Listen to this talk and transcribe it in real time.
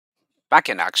Back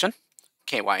in action,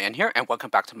 KYN here, and welcome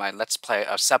back to my Let's Play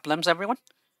of SEB Lems, everyone.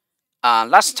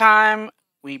 Last time,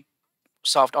 we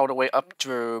solved all the way up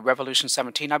through Revolution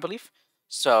 17, I believe.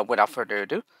 So, without further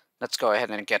ado, let's go ahead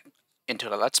and get into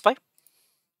the Let's Play.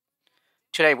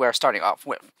 Today, we're starting off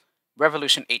with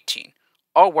Revolution 18.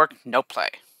 All work, no play.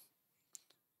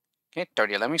 Okay,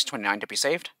 30 lemmings, 29 to be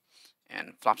saved.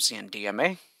 And Flopsy and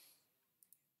DMA.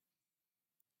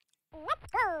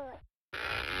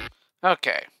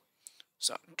 Okay.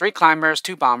 So, 3 climbers,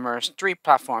 2 bombers, 3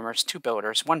 platformers, 2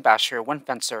 builders, 1 basher, 1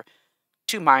 fencer,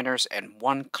 2 miners, and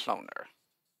 1 cloner.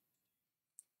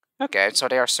 Okay, so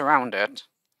they are surrounded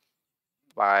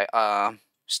by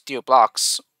steel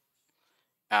blocks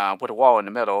with a wall in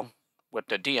the middle with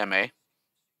the DMA.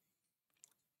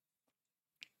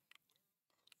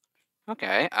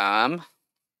 Okay,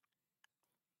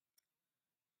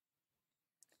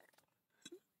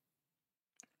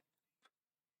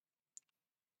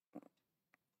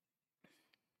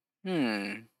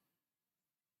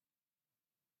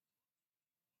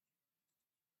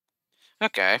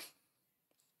 Okay.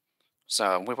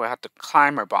 So we will have to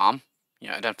climb or bomb,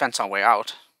 and then fence our way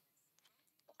out.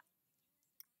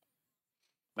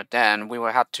 But then we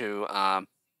will have to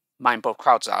mine both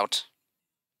crowds out.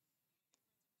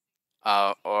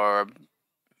 Or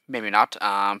maybe not.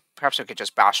 Perhaps we could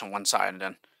just bash on one side and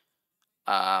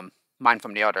then mine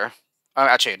from the other. Oh,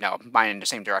 actually, no, mine in the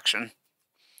same direction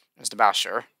as the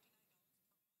basher.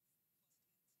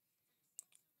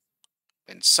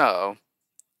 And so,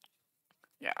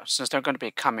 yeah, since they're going to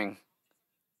be coming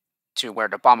to where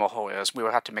the bomber hole is, we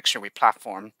will have to make sure we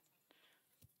platform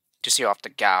to seal off the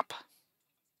gap.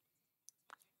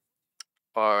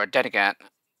 Or then again,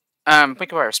 we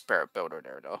could wear a spirit builder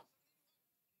there though.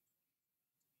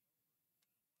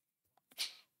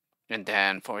 And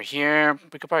then for here,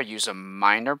 we could probably use a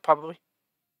miner probably.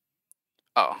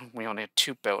 Oh, we only have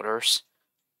 2 builders.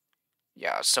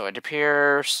 Yeah, so it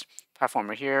appears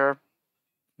platformer here,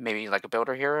 maybe like a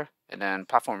builder here, and then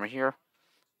platformer here,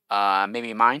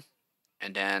 maybe mine,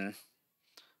 and then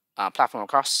platform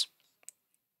across.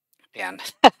 And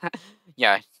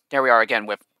yeah, there we are again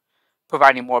with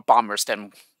providing more bombers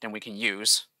than we can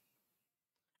use.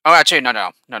 Oh, actually,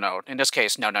 no. In this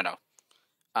case, no.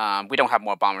 We don't have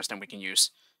more bombers than we can use,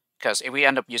 because if we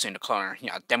end up using the cloner,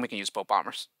 yeah, then we can use both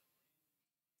bombers.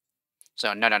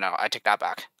 So no, I take that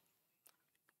back.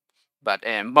 But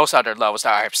in most other levels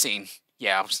that I have seen,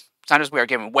 yeah, sometimes we are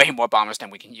given way more bombers than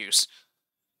we can use.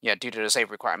 Yeah, due to the save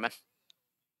requirement.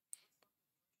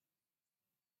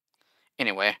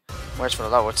 Anyway, where's for the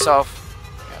level itself?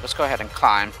 Yeah, let's go ahead and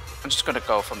climb. I'm just gonna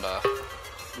go from the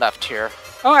left here.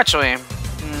 Oh, actually,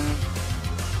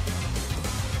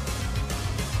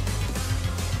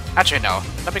 actually no.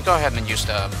 Let me go ahead and use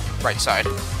the right side.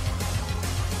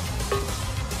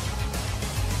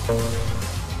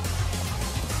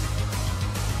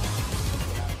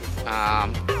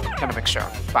 Gonna make sure I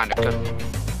find a good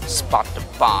spot to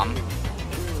bomb.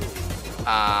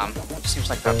 Seems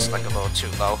like that's like a little too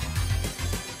low.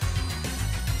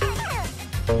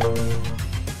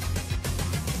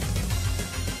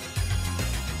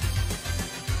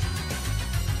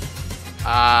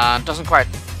 Doesn't quite.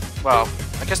 Well,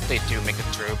 I guess they do make it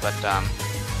through, but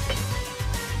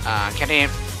can they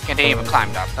even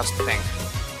climb that? That's the thing.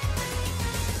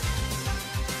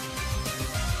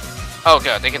 Oh,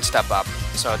 good. They can step up.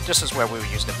 So this is where we would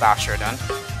use the basher then.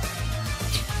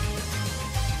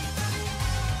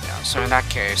 Yeah. So in that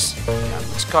case, yeah,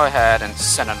 let's go ahead and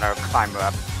send another climber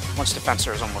up once the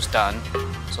fencer is almost done.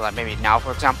 So that maybe now,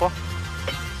 for example.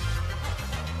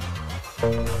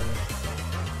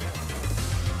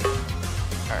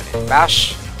 Alright,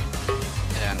 bash,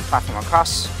 and platform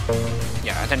across.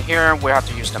 Yeah, and then here we have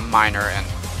to use the miner and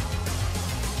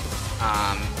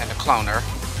the cloner.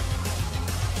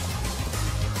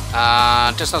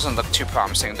 This doesn't look too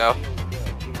promising though.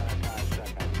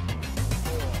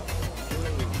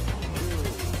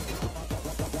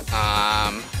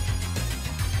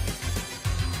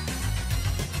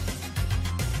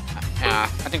 Yeah,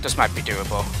 I think this might be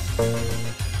doable.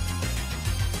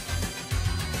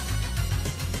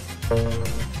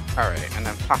 Alright, and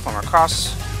then platform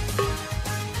across.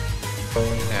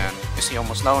 And is he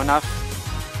almost low enough?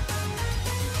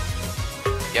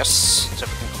 Yes, so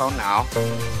we can clone now.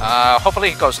 Hopefully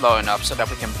it goes low enough so that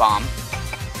we can bomb.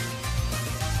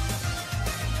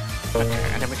 Okay,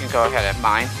 and then we can go ahead and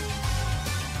mine.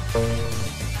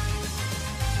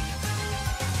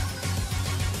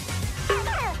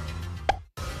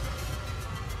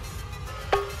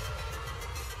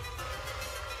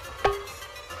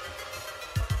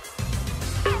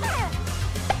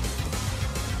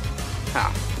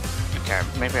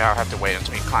 maybe I'll have to wait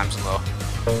until he climbs low.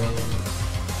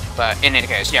 But in any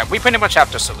case, yeah, we pretty much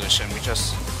have the solution. We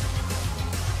just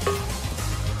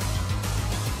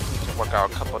need to work out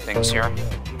a couple of things here.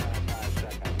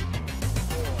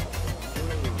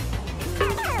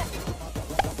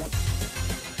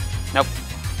 Nope.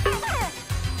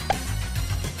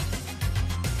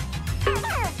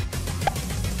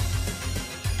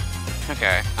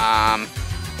 Okay,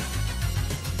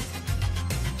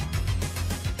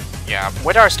 yeah,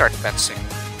 where do I start fencing?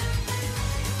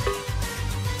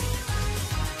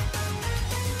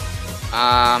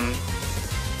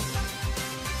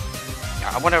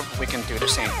 Yeah, I wonder if we can do the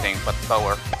same thing, but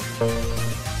lower.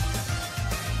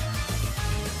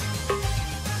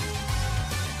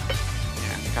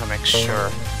 Yeah, gotta make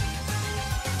sure.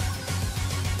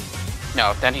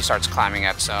 No, then he starts climbing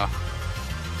it, so...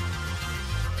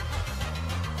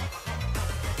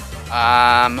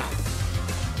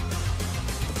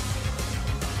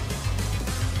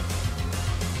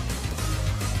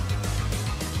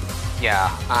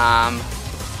 Yeah,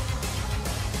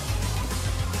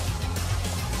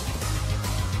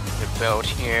 we build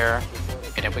here,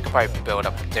 and then we could probably build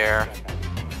up there.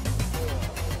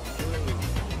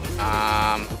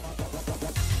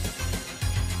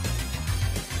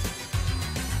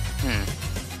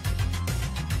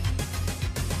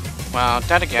 Well,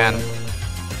 then again, I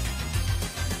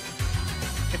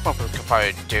think what we could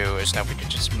probably do is that we could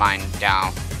just mine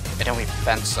down, and then we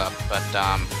fence up, but,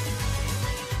 yeah,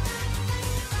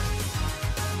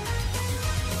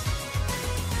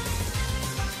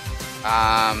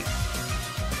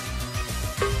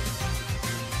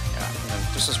 and then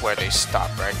this is where they stop,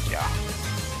 right? Yeah.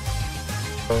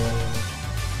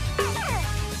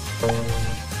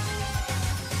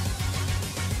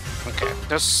 Okay,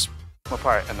 this will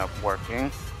probably end up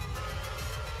working.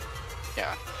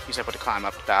 Yeah, he's able to climb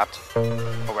up that,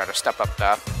 or rather step up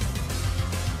that.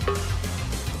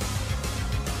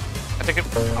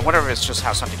 I wonder if it's just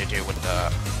has something to do with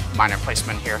the miner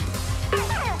placement here.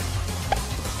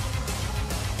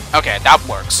 Okay, that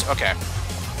works. Okay.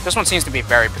 This one seems to be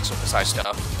very pixel precise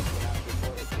stuff.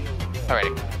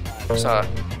 Alrighty. So,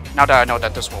 now that I know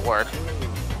that this will work,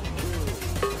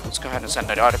 let's go ahead and send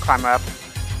the other climber up.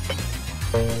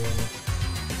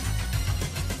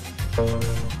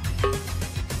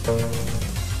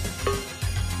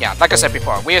 Yeah, like I said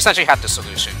before, we essentially had the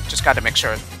solution. Just gotta make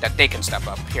sure that they can step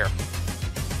up here.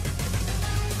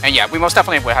 And yeah, we most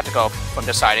definitely would have to go from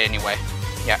this side anyway.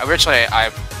 Yeah, originally I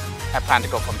had planned to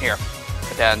go from here.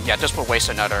 But then, yeah, this will waste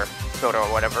another builder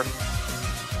or whatever.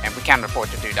 And we can't afford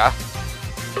to do that.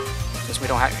 Since we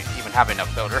don't even have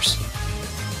enough builders.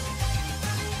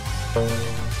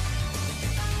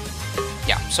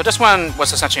 Yeah, so this one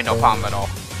was essentially no problem at all.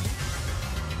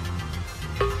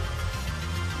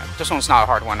 Yeah, this one's not a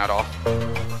hard one at all.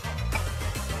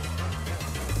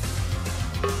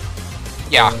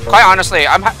 Yeah, quite honestly,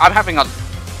 I'm having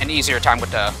an easier time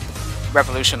with the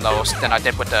Revolution lows than I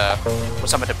did with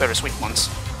some of the Bittersweet ones.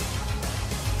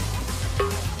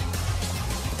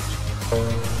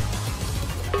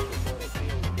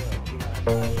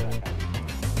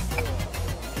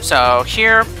 So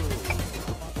here,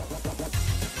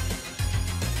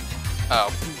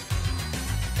 oh,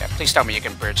 yeah, please tell me you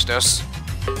can bridge this.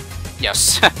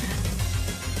 Yes.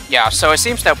 Yeah, so it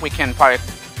seems that we can probably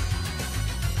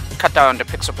cut down the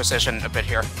pixel precision a bit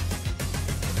here.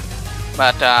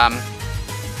 But,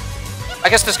 I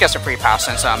guess this gets a free pass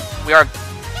since, we are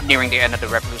nearing the end of the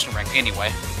Revolution rank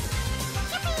anyway.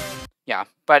 Yeah,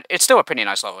 but it's still a pretty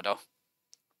nice level, though.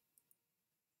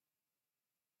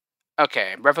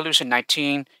 Okay, Revolution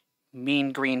 19,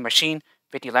 Mean Green Machine,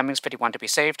 50 Lemmings, 51 to be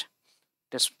saved.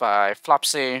 This by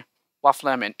Flopsy,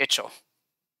 Wafflem, and Itchel.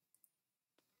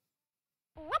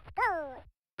 Let's go.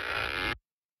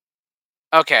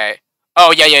 Okay.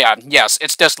 Oh, yeah. Yes,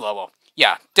 it's this level.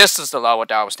 Yeah, this is the level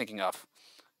that I was thinking of.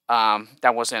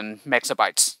 That was in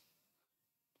MegSEBytes.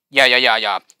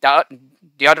 Yeah.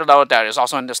 The other level that is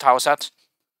also in this tile set.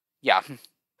 Yeah.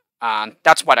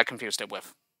 That's what I confused it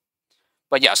with.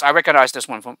 But yes, I recognize this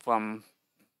one from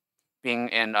being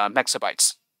in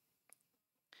MegSEBytes.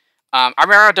 I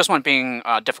remember this one being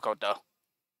difficult, though.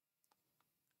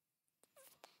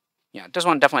 Yeah, this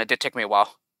one definitely did take me a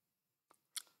while.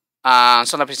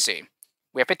 So let me see.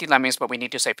 We have 50 lemmings, but we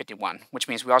need to save 51, which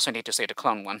means we also need to save the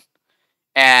clone one.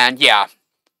 And yeah,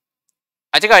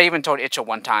 I think I even told Itchel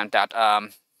one time that,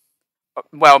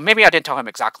 well, maybe I didn't tell him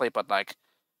exactly, but like,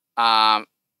 I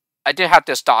did have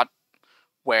this thought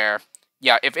where,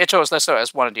 yeah, if Itchel is listed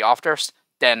as one of the authors,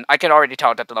 then I can already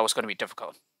tell that the level is going to be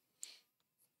difficult.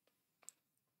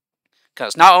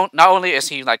 Because not only is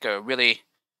he like a really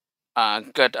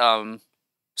good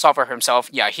solver himself.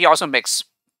 Yeah, he also makes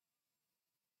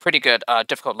pretty good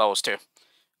difficult levels too.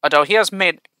 Although he has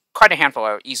made quite a handful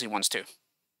of easy ones too.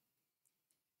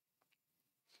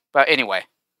 But anyway,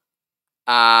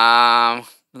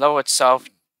 level itself.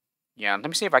 Yeah, let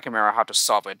me see if I can remember how to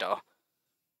solve it though.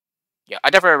 Yeah, I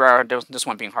definitely remember this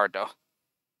one being hard though.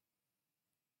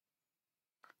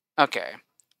 Okay,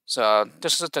 so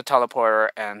this is the teleporter,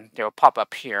 and they'll pop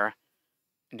up here.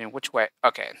 And then which way?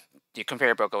 Okay, the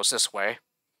conveyor belt goes this way.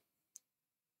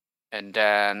 And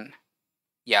then,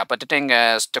 yeah, but the thing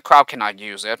is, the crowd cannot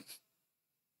use it,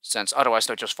 since otherwise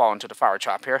they'll just fall into the fire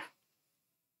trap here.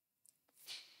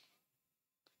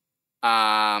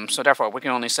 So therefore, we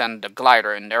can only send the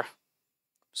glider in there,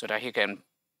 so that he can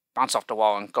bounce off the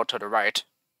wall and go to the right.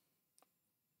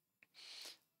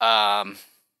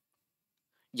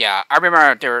 Yeah, I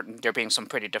remember there being some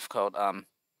pretty difficult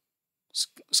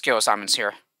skill assignments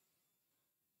here.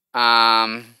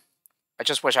 I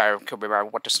just wish I could remember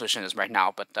what the solution is right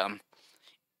now, but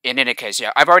in any case,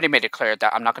 yeah, I've already made it clear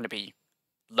that I'm not going to be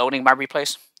loading my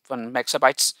replays from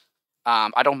MegSEBytes.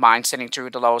 I don't mind sitting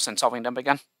through the levels and solving them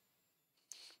again.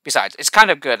 Besides, it's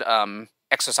kind of good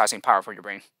exercising power for your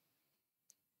brain.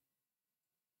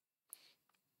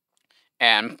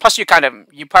 And plus, you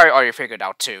probably already figured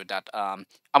out too that I'm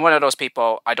one of those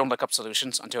people. I don't look up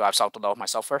solutions until I've solved the level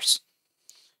myself first.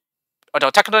 Although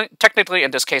technically,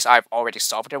 in this case, I've already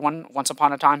solved it once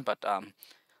upon a time. But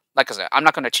like I said, I'm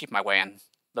not going to cheat my way and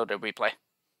load the replay.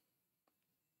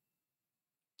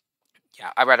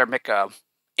 Yeah, I'd rather make a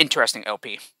interesting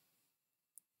LP.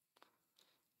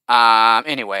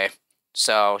 Anyway,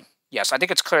 so yes, I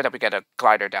think it's clear that we get a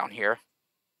glider down here.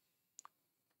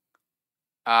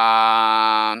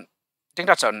 I think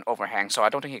that's an overhang, so I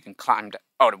don't think he can climb.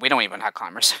 Oh, we don't even have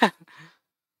climbers. We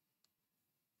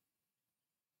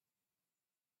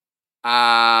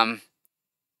don't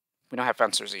have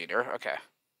fencers either. Okay.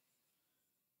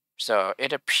 So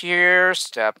it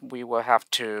appears that we will have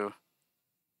to.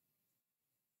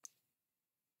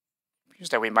 Appears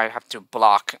that we might have to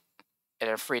block and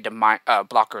then free the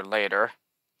blocker later.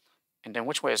 And then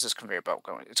which way is this conveyor belt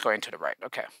going? It's going to the right.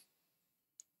 Okay.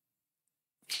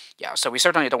 Yeah, so we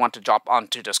certainly don't want to drop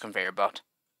onto this conveyor belt.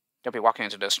 They'll be walking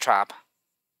into this trap.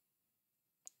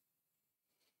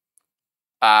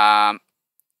 I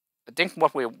think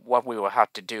what we will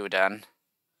have to do then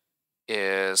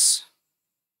is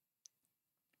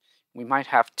we might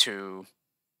have to.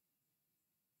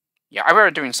 Yeah, I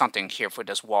remember doing something here for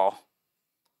this wall.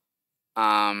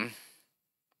 Yeah,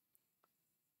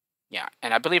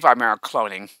 and I believe I remember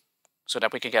cloning so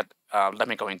that we can get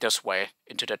Lemmy going this way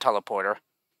into the teleporter.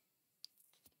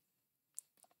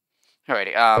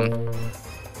 Alrighty,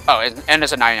 oh, and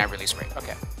there's a 99 release rate,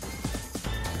 okay.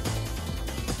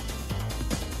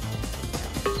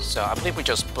 So I believe we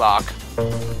just block,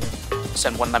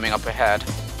 send one lemming up ahead.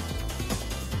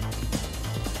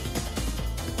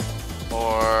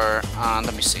 Or,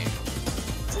 let me see.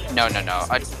 No,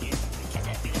 I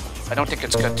don't think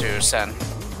it's good to send.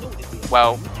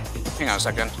 Well, hang on a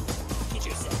second.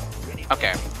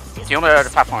 Okay, the only other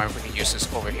platform we can use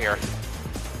is over here.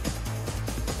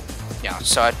 Yeah,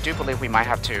 so I do believe we might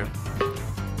have to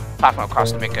platform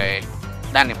across to make a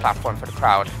landing platform for the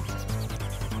crowd.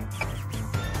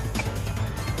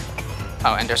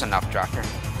 Oh, and there's enough drop here.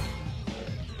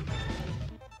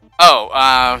 Oh,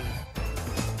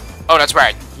 oh, that's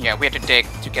right. Yeah, we had to dig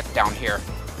to get down here.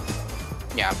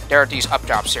 Yeah, there are these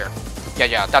updrops here.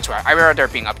 Yeah, that's right. I remember there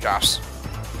being updrops.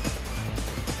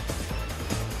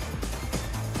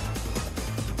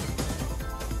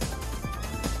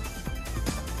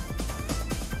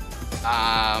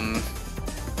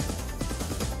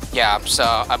 Yeah, so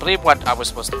I believe what I was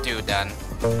supposed to do then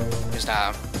is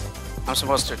that I'm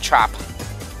supposed to trap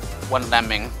one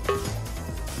lemming,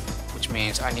 which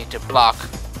means I need to block.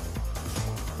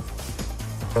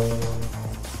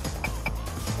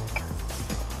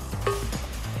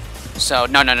 So,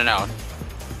 no.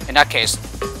 In that case,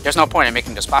 there's no point in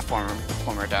making this platformer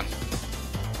then.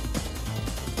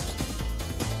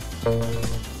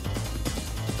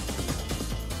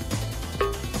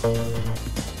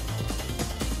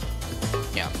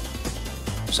 Yeah.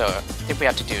 So, I think we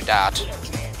have to do that.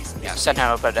 Yeah, send him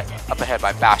up ahead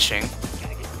by bashing.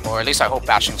 Or at least I hope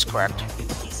bashing's correct.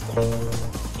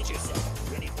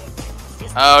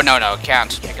 Oh, no,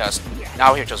 can't. Because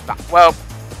now he'll just bounce. Well,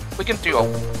 we can give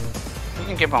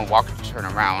him a walk to turn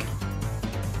around.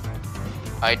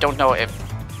 I don't know if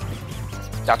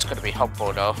that's going to be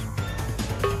helpful though.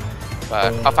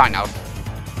 But I'll find out.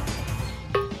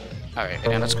 Alright,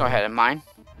 and then let's go ahead and mine.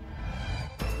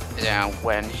 And then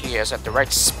when he is at the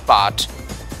right spot,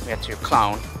 we have to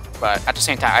clone. But at the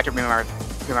same time, I have to remember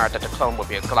remember that the clone would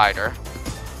be a glider.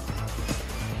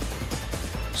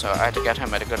 So I had to get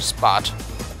him at a good spot.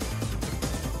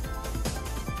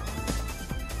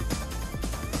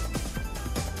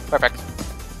 Perfect.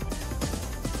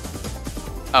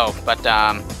 Oh, but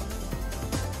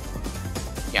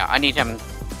yeah, I need him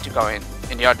to go in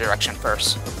the other direction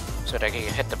first, so that he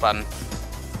can hit the button.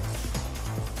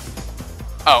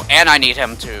 Oh, and I need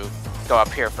him to go up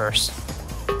here first.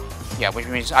 Yeah, which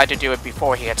means I had to do it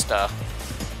before he hits the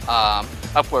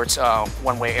upwards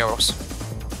one-way arrows.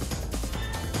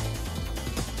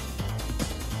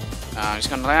 He's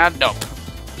gonna land? Nope.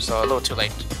 So a little too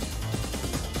late.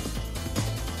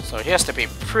 So he has to be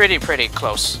pretty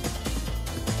close.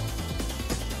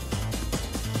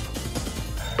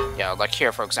 Yeah, like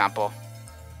here for example.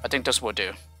 I think this will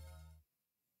do.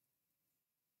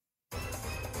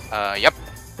 Yep.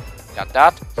 Got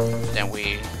that. Then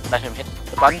we let him hit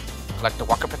the button, collect the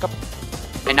walker pickup.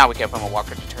 And now we give him a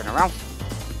walker to turn around.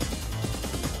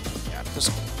 Yeah, this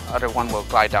other one will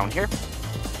glide down here.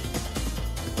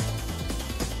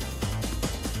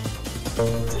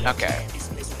 Okay.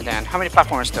 And then how many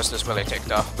platforms does this really take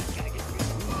though?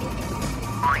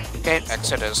 Okay,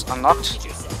 exit is unlocked.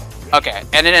 Okay,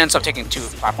 and it ends up taking 2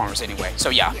 platforms anyway. So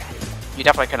yeah, you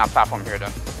definitely cannot platform here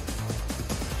then.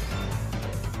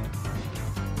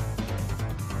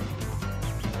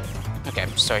 Okay,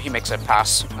 so he makes it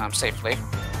pass safely.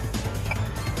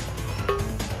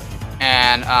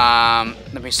 And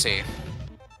let me see.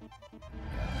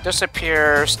 This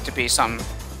appears to be some...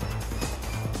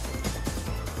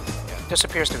 This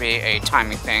appears to be a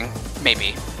timing thing,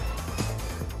 maybe.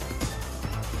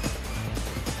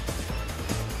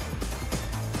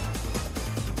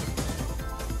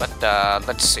 But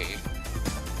let's see.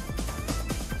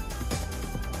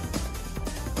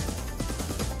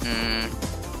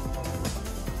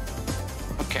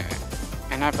 Okay,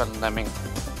 and I have a lemming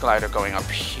glider going up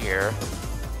here.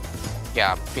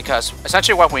 Yeah, because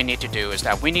essentially what we need to do is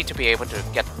that we need to be able to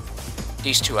get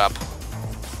these 2 up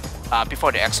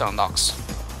before the exit unlocks.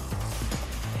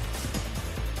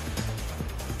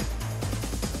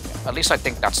 At least I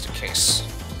think that's the case.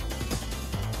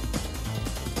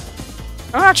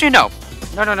 Oh, actually, no.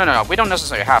 No. We don't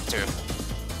necessarily have to.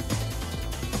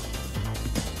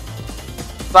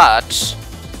 But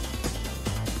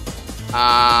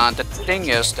the thing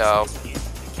is, though,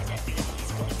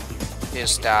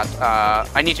 is that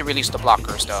I need to release the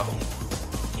blockers, though.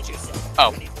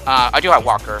 Oh, I do have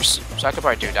walkers, so I could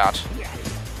probably do that.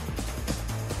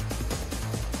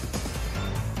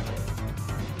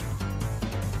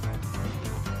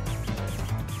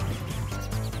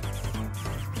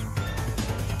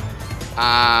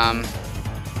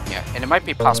 Yeah, and it might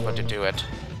be possible to do it.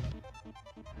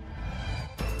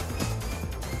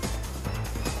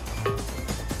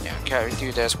 Yeah, can we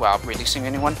do this without releasing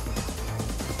anyone?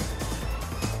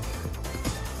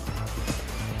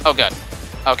 Oh, good.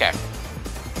 Okay.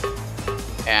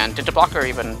 And did the blocker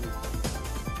even...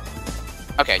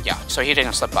 Okay, yeah, so he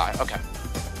didn't slip by. Okay.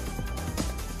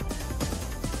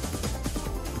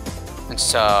 And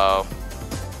so...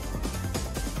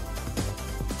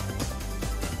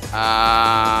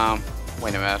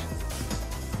 wait a minute.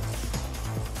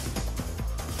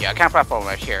 Yeah, I can't platform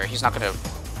right here. He's not gonna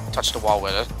touch the wall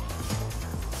with it.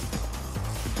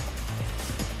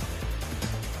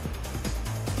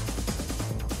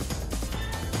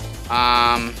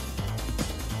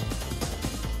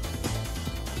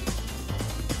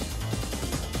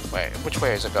 Wait, which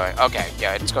way is it going? Okay,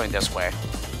 yeah, it's going this way.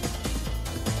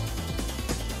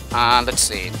 Let's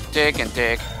see. Dig and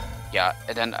dig. Yeah,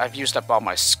 and then I've used up all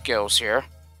my skills here.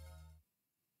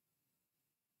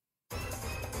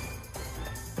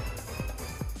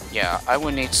 Yeah, I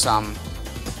will need some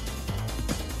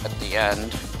at the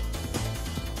end.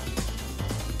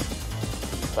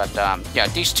 But, yeah,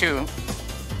 these 2,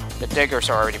 the diggers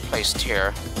are already placed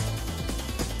here.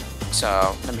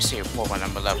 So, let me see what one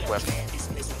I'm left with.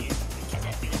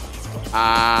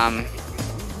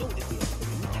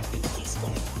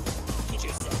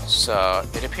 So,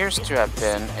 it appears to have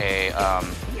been a,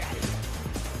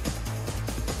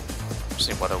 let's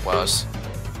see what it was.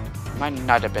 Might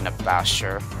not have been a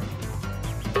basher.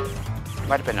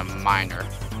 Might have been a miner.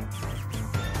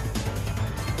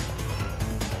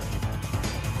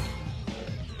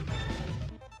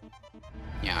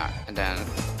 Yeah, and then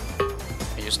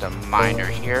I used a miner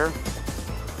here.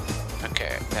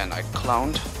 Okay, then I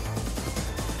cloned.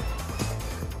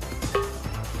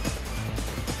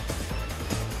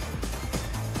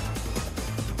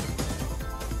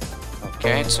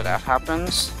 Okay, so that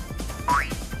happens.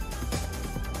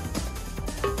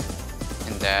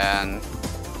 And then,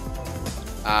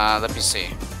 let me see.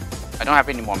 I don't have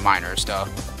any more miners though.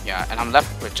 Yeah, and I'm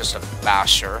left with just a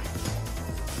basher.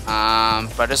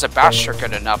 But is a basher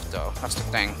good enough though? That's the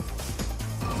thing.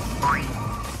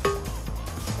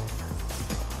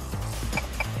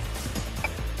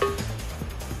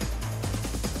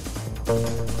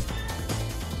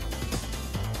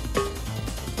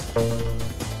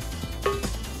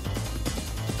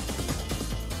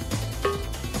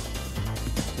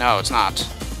 No, it's not.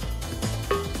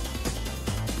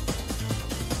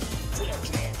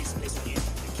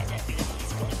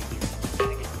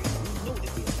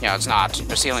 Yeah, it's not.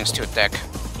 The ceiling's too thick.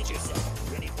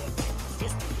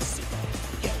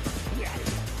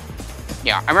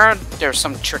 Yeah, I remember there's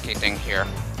some tricky thing here.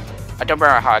 I don't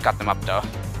remember how I got them up though.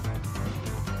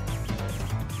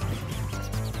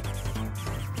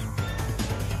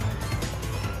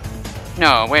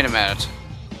 No, wait a minute.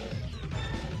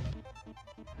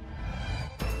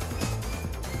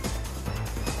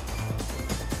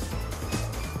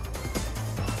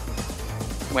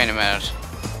 Wait a minute.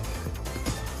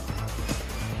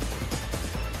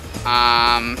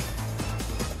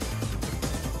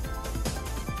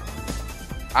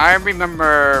 I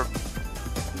remember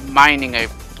mining a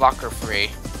blocker free.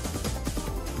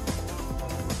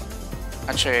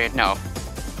 Actually, no.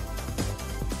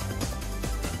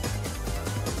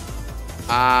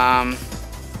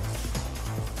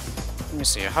 Let me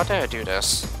see, how did I do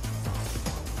this?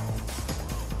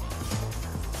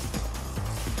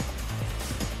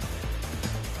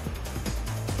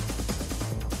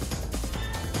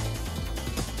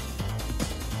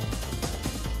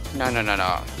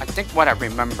 No. I think what I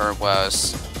remember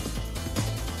was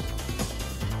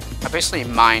I basically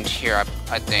mined here,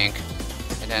 I think,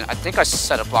 and then I think I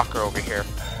set a blocker over here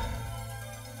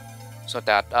so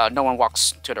that no one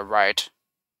walks to the right.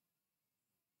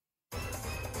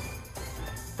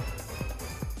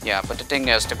 Yeah, but the thing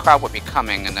is, the crowd would be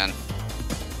coming, and then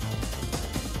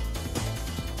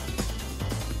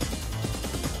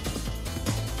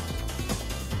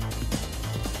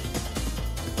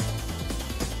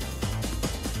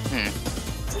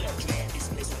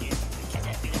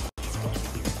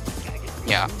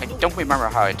yeah, I don't remember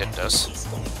how I did this.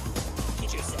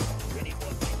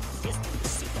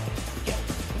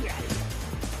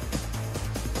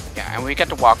 Yeah, and we get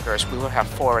the walkers. We will have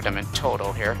 4 of them in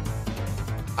total here.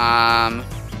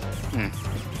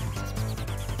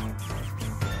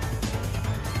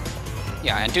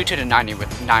 Yeah, and due to the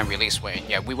 9 release weight,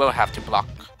 yeah, we will have to block.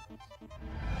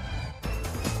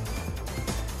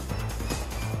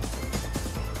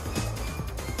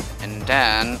 And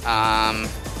then, I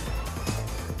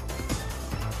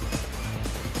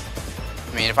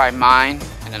mean, if I mine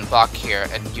and then block here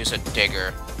and use a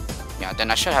digger, yeah,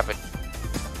 then I should have a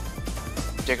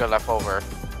digger left over.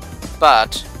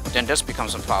 But then this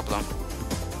becomes a problem.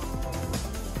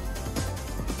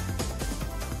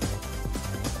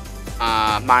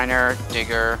 Miner,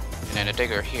 digger, and then a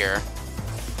digger here.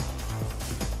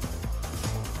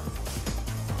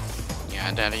 Yeah,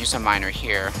 and then I use a miner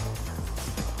here.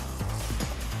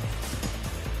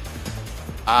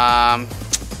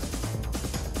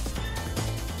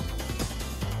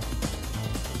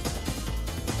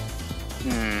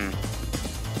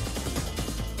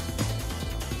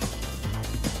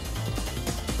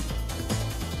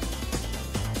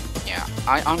 Yeah,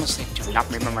 I honestly do not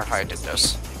remember how I did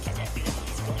this.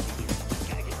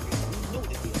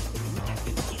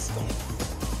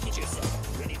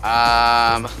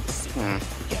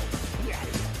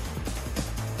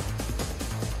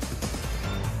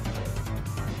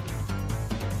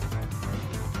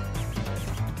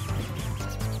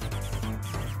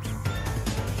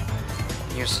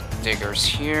 Use diggers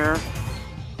here.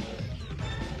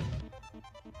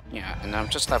 Yeah, and I'm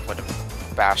just left with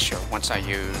a basher once I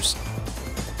use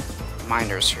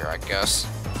miners here, I guess.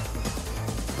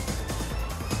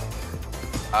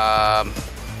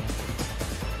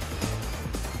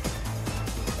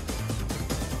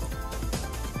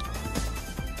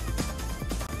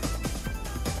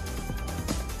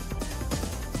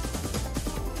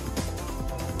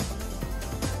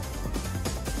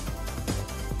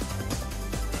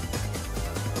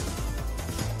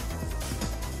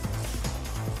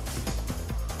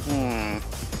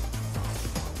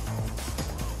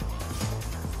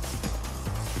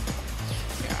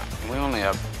 We only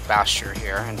have basher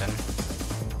here, and then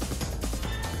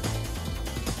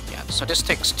yeah, so this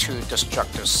takes 2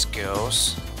 destructive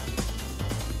skills.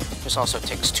 This also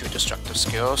takes 2 destructive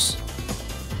skills.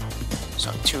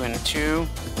 So 2 and 2.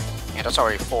 Yeah, that's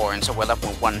already 4, and so we're left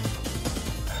with 1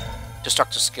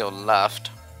 destructive skill left.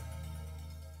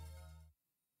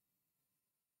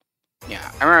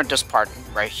 Yeah, I remember this part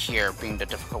right here being the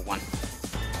difficult one.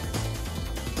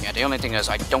 Yeah, the only thing is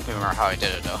I don't remember how I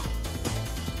did it though.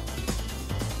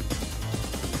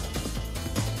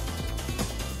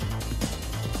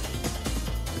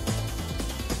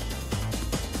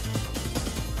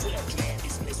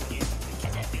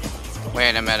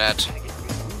 Wait a minute.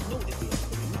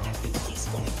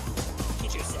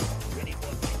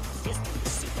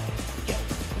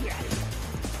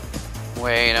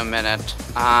 Wait a minute.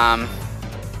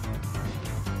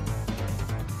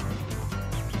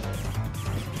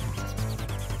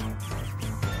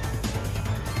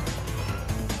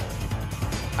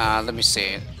 Let me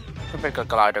see. Pick a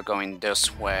glider going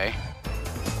this way.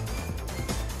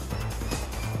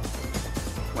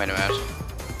 Wait a minute.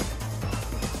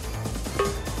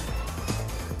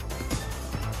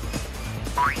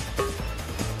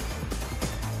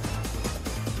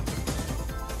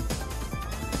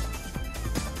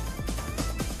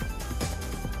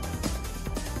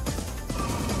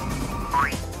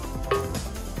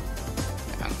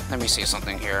 Yeah, let me see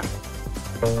something here.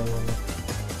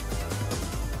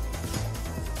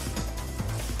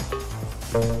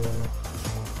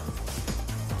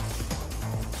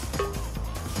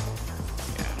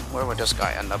 Where would this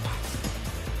guy end up?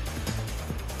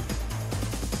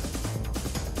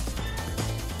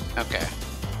 Okay.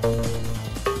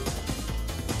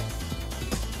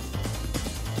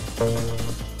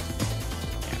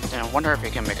 Yeah, then I wonder if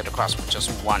you can make it across with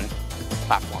just one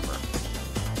platformer.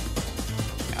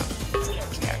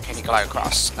 Yeah, can you glide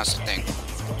across? That's the thing.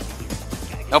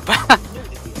 Nope.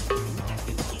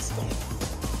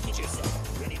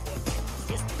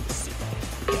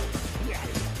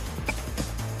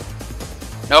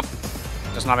 Nope.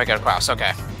 Does not make it across.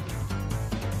 Okay.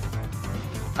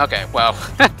 Okay, well.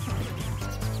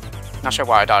 Not sure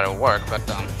why I thought it would work, but,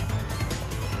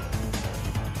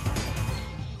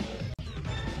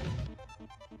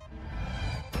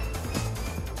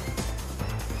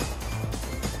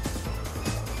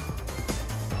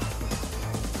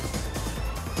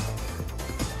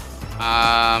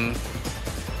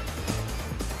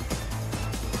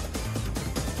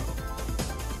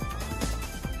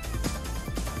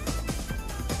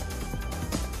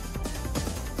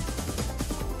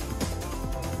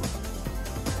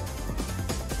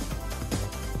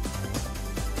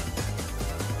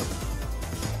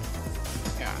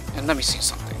 yeah, and let me see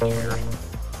something here.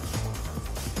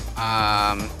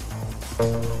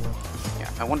 Yeah,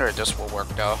 I wonder if this will work,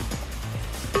 though.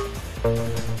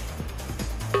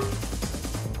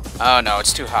 Oh no,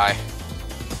 it's too high.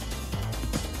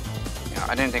 Yeah,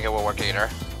 I didn't think it would work either.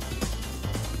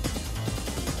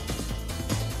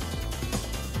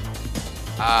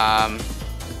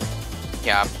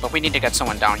 Yeah, but we need to get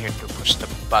someone down here to push the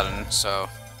button, so...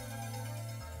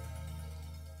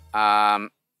 I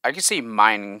can see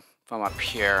mine from up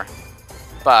here,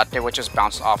 but they would just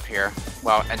bounce off here.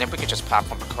 Well, and then we could just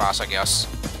platform across, I guess.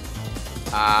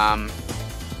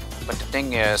 But the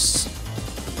thing is,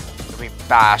 if we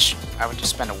bash, I would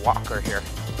just spend a walker here.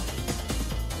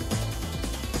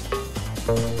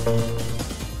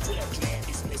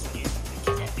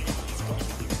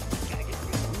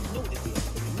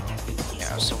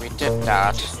 Yeah, so we did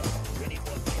that.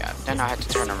 Yeah, then I had to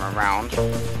turn them around. Yeah,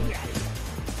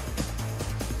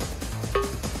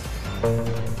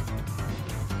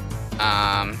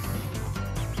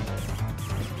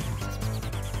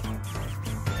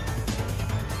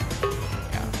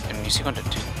 and is he going to?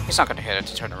 He's not going to hit it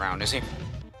to turn around, is he?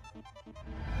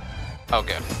 Oh,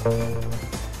 good.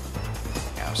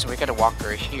 Yeah, so we got a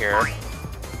walker here.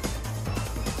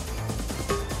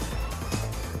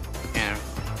 And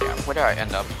yeah, where did I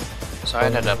end up? So I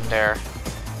ended up there.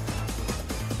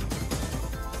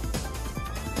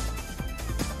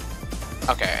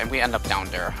 Okay, and we end up down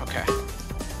there. Okay.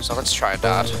 So let's try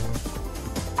that.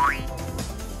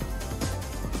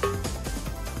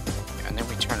 And then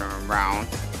we turn them around.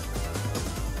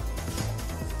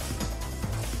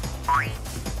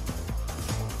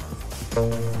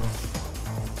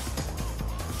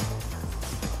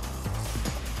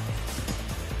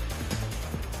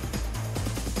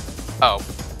 Oh,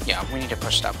 yeah, we need to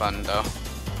push that button though.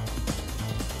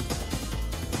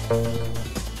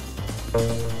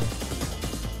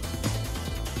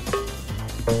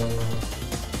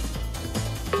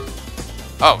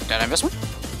 Oh, did I miss one?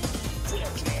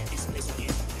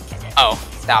 Oh,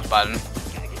 that button.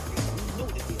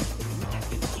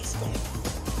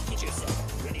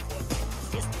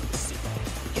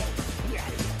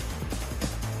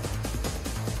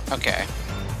 Okay.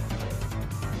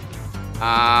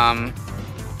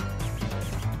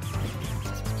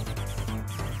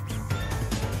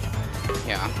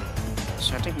 Yeah.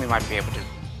 So I think we might be able to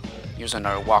use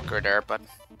another walker there, but...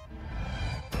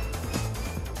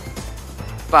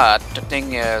 But the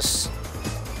thing is,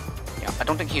 yeah, I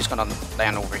don't think he's gonna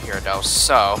land over here though,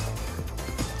 so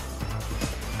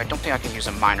I don't think I can use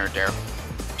a miner there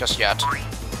just yet.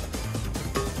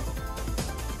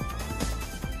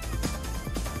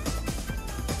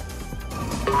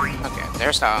 Okay,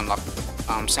 there's that unlock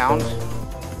sound.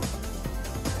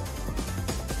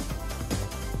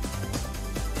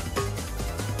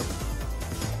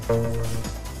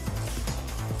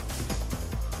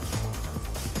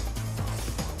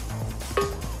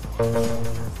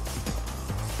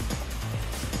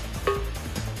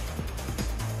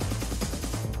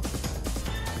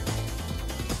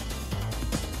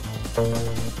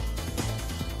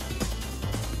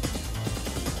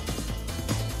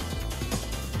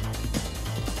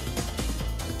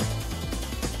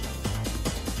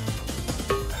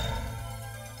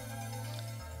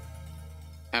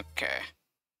 Okay.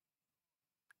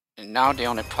 And now the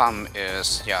only problem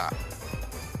is, yeah,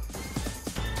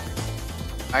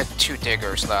 I have 2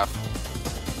 diggers left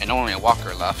and only a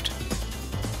walker left.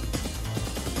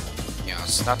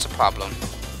 Yes, that's a problem.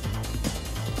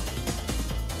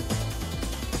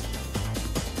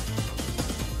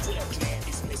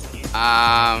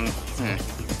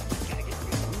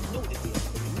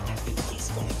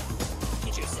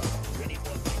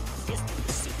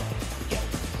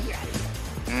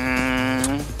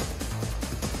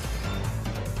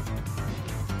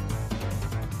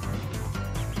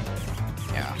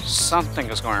 Yeah, something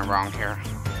is going wrong here.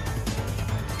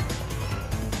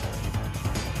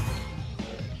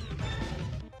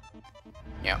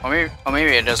 Yeah, or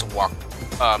maybe it is a walk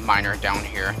miner down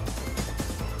here.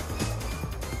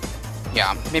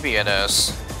 Yeah, maybe it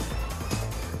is.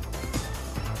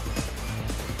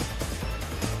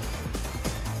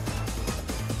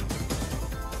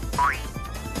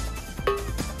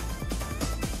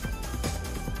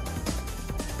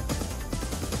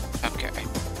 Okay.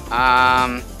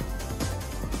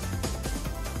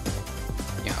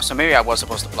 Yeah, so maybe I was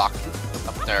supposed to block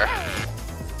up there.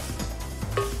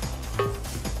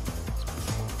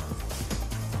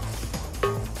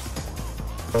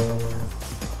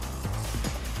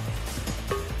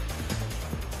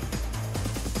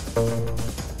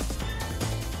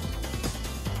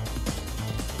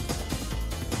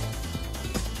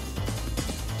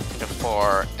 Do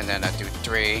 4, and then I do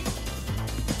 3,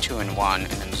 2 and 1,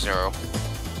 and then 0.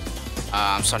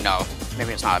 So no,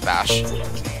 maybe it's not a bash.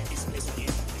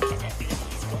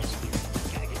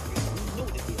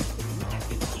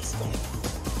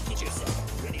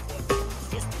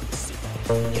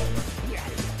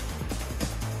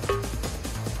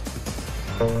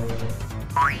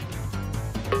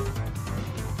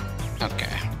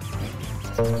 Okay.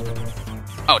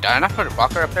 Oh, did I not put a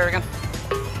blocker up there again?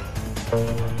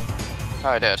 Oh,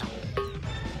 I did.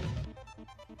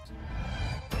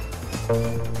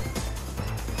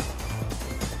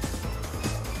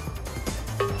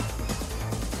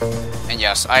 And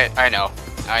yes, I know.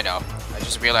 I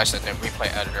just realized that the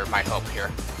replay editor might help here.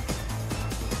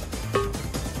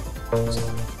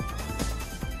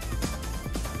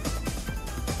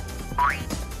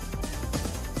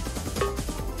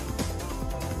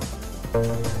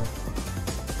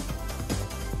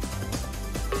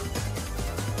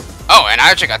 Oh, and I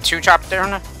actually got 2 chopped there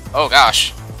on it? Oh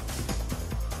gosh.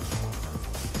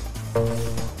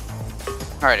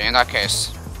 Alright, in that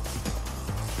case.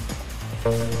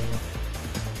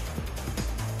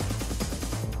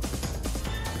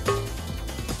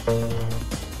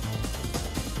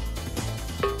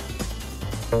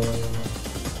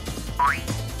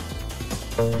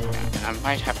 And I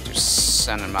might have to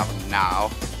send him out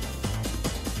now.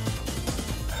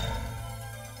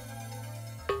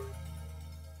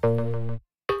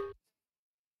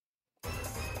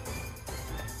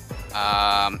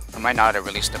 I might not have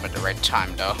released them at the right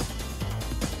time, though.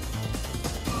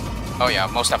 Oh yeah,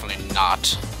 most definitely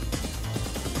not.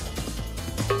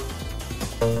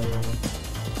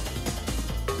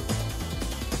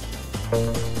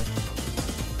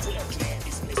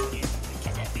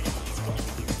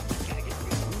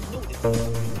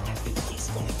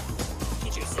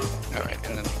 Alright,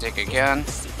 and then dig again.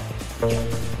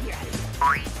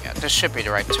 Yeah, this should be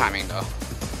the right timing, though.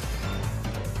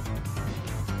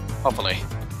 Hopefully.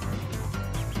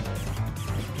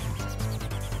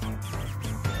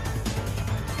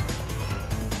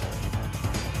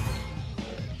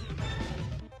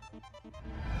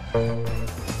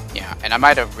 Yeah, and I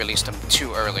might have released them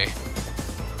too early.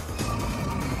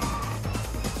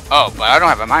 Oh, but I don't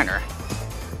have a miner.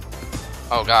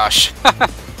 Oh gosh.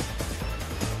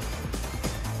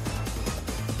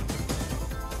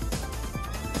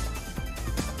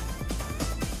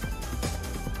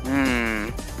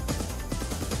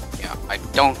 I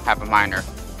don't have a miner.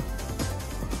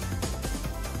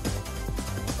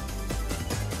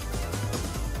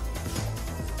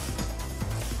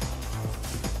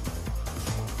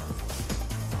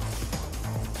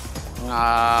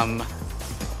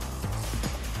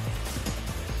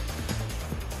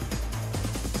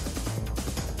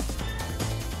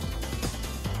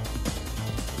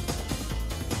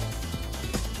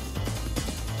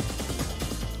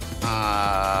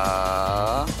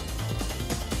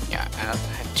 Yeah, and I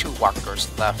had 2 walkers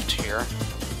left here.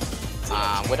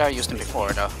 Where did I use them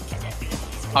before, though?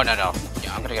 Oh, no.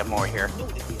 Yeah, I'm gonna get more here.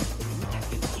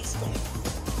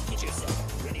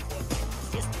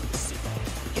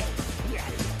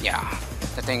 Yeah,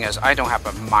 the thing is, I don't have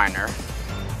a miner.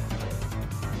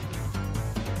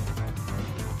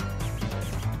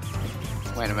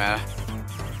 Wait a minute.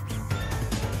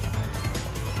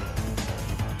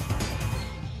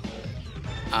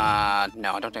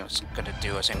 No, I don't think it's gonna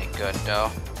do us any good,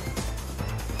 though.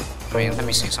 I mean, let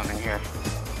me see something here.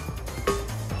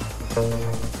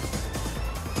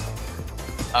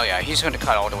 Oh yeah, he's gonna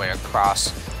cut all the way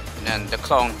across, and then the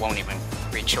clone won't even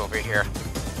reach over here.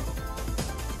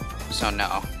 So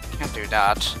no, can't do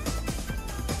that.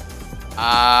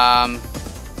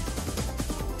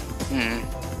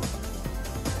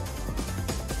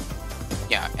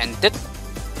 Yeah, and did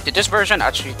this version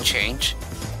actually change?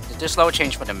 Did this level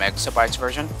change for the MegSEBytes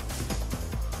version?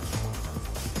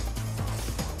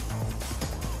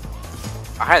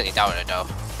 I highly doubt it though.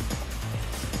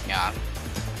 Yeah,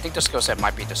 I think the skill set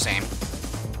might be the same.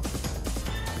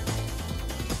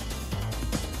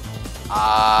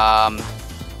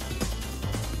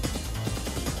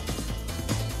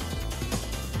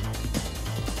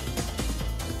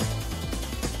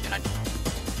 And I'm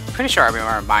pretty sure I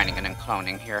remember mining and then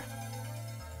cloning here.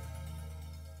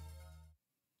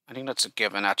 I think that's a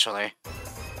given, actually.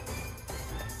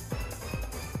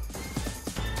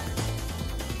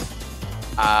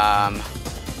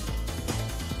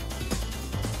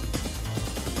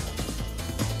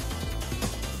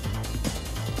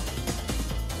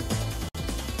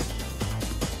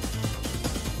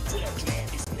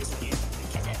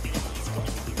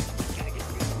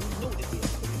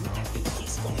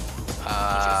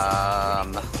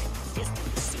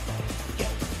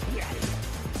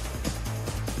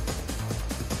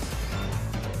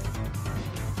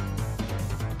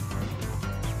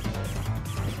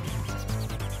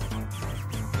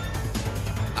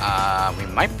 We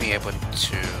might be able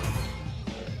to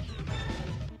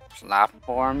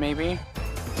platform, maybe?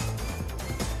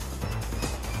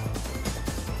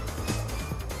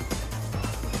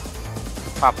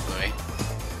 Probably.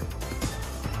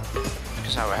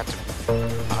 Because I'll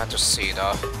have to see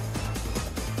though.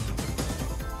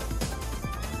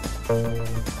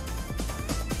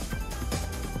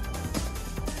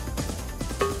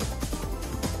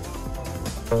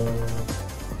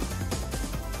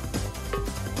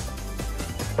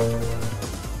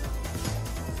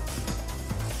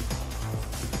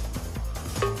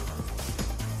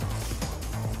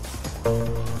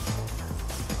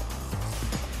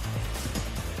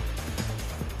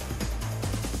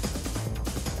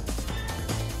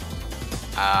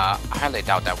 I highly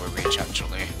doubt that will reach,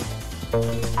 actually.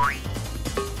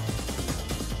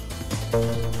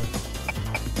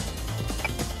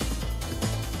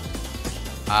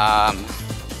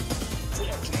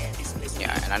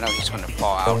 Yeah, and I know he's gonna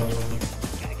fall out.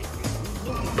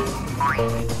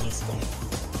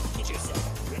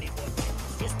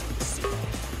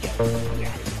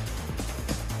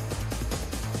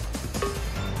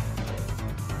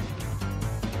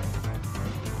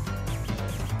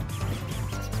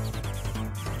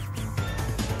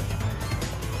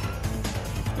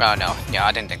 Oh no, yeah,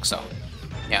 I didn't think so.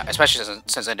 Yeah, especially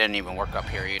since I didn't even work up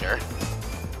here either.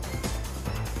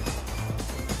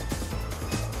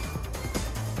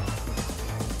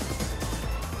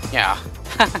 Yeah.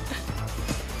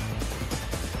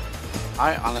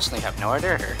 I honestly have no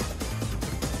idea here.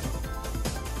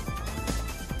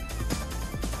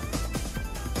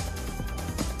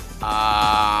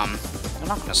 They're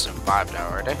not gonna survive now,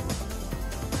 are they?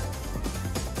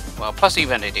 Well, plus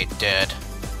even if they did.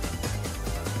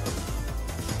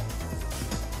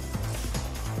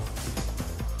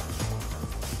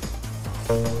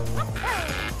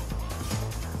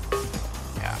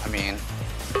 Yeah, I mean,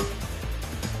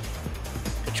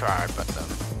 could try, but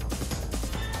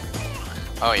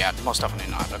oh yeah, most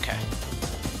definitely not. Okay.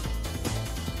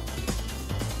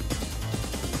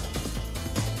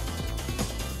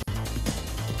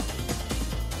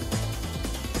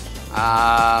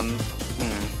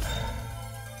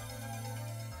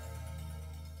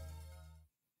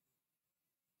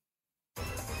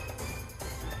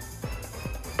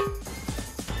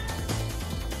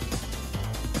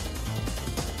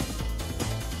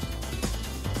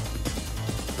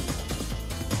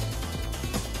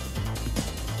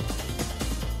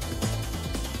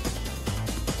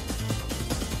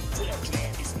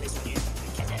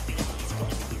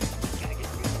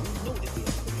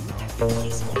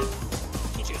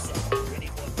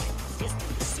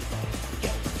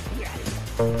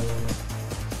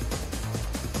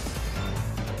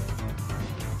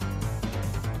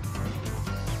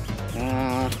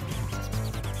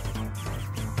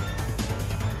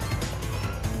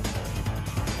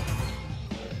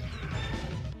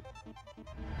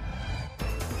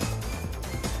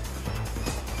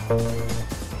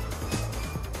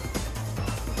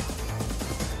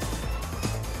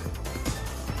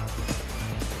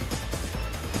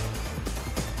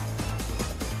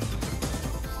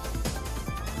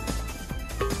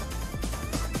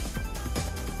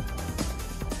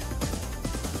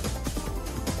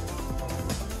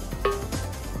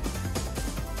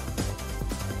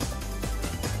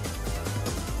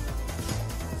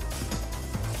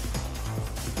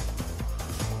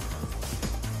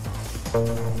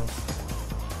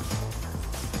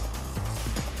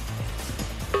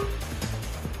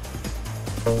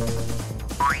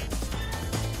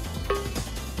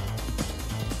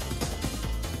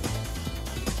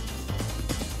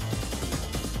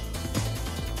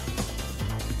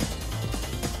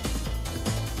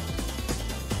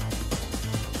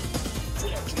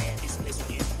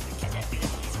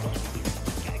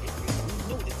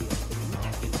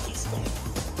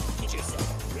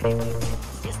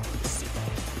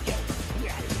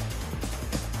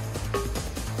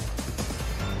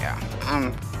 Yeah,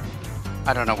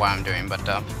 I don't know what I'm doing, but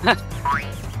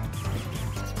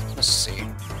let's see.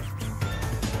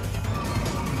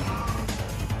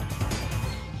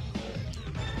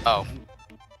 Oh,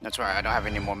 that's right, I don't have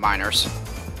any more miners.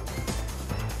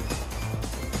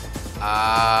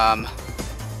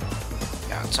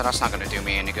 Yeah, so that's not gonna do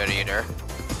me any good either.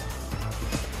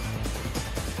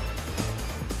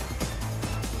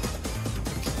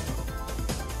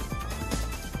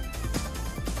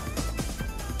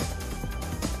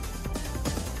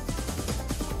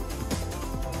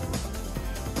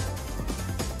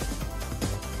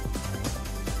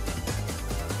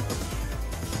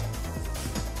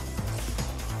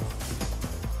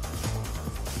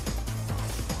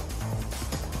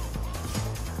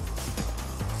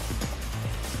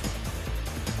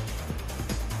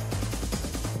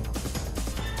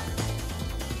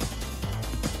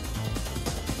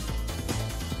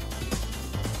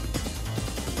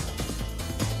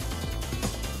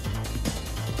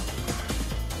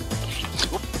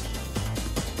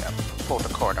 Pulled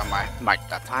the cord on my mic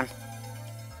that time.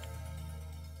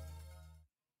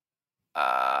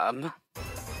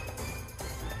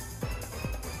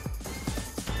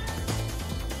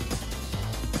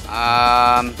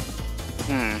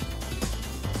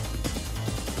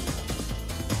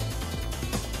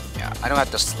 Yeah, I don't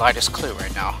have the slightest clue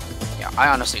right now. Yeah, I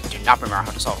honestly do not remember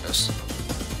how to solve this.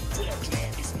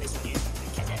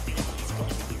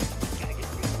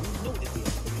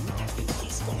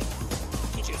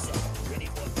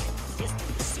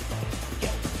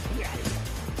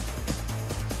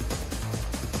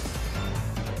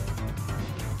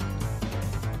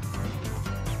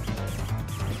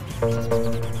 If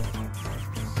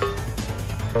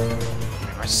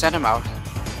I send him out,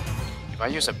 if I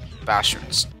use a basher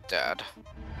instead,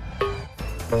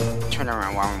 turn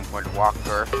around one with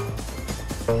Walker,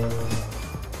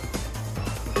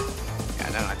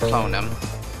 and then I clone him.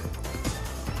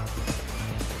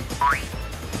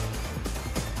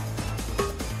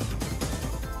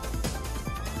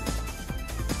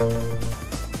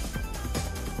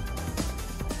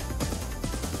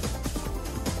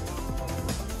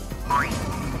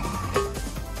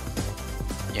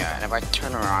 Yeah, and if I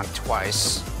turn around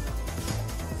twice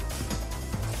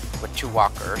with 2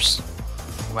 walkers,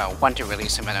 well, one to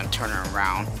release him and then turn him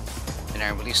around, and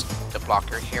then release the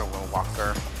blocker here with a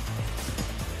walker.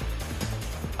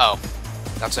 Oh,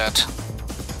 that's it.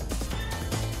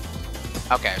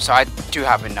 Okay, so I do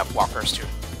have enough walkers to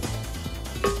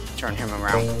turn him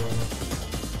around.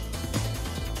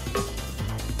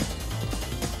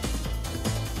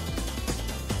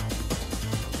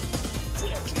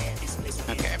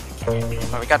 Okay,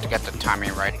 well, we got to get the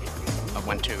timing right of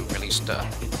when to release the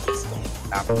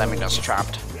Lemming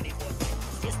trapped.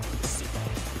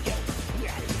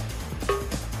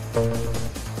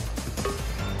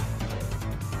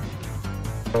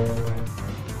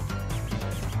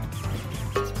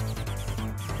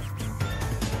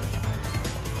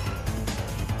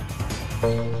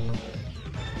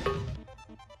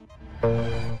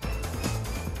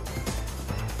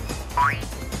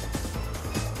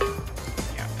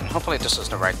 Yeah, and hopefully this is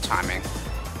the right timing.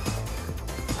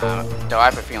 Though I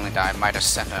have a feeling that I might have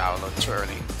sent it out a little too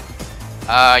early.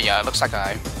 Yeah, it looks like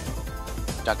I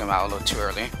dug him out a little too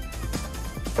early.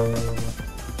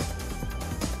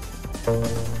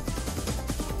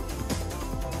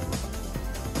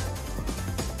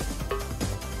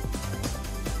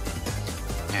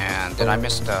 And did I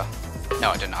miss the... No,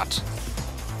 I did not.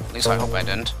 At least I hope I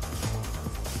didn't.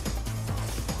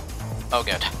 Oh,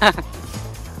 good.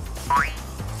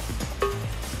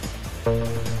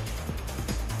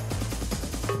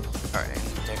 Alright,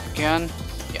 take again.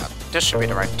 Yeah, this should be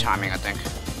the right timing, I think.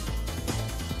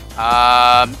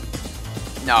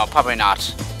 No, probably not.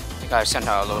 I think I sent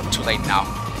out a little too late now.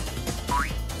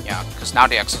 Yeah, because now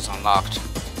the X is unlocked.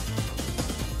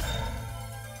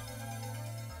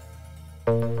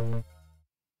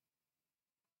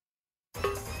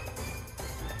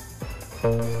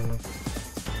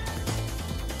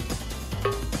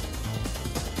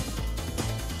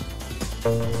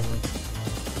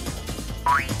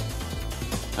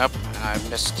 Nope, and I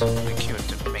missed my cue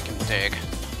to make him dig.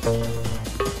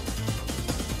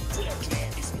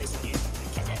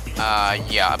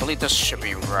 Yeah, I believe this should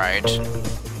be right.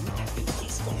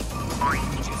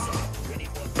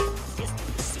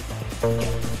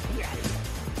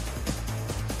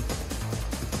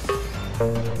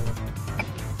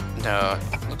 No,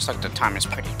 looks like the time is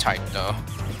pretty tight though.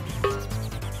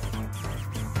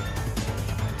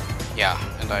 Yeah,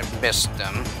 and I missed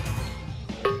them.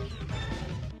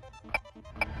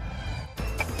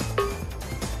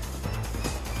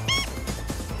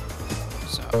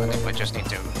 So I think we just need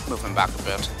to move him back a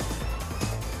bit.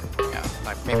 Yeah,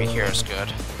 like maybe here is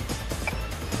good.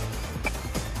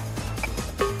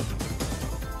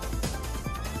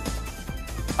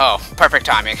 Oh, perfect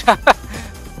timing.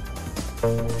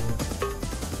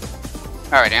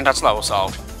 Alright, and that's level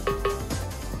solved.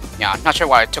 Yeah, not sure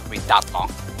why it took me that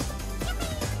long.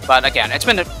 But again, it's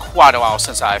been quite a while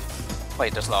since I've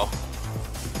played this low.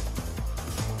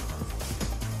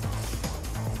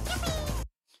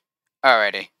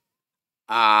 Alrighty.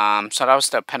 So that was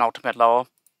the penultimate level.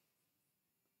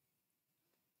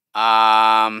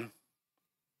 I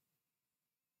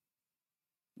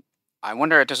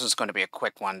wonder if this is going to be a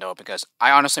quick one though, because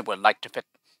I honestly would like to fit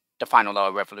the final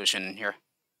level revolution in here.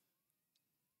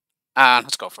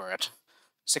 Let's go for it.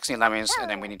 16 lemons, and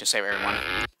then we need to save everyone.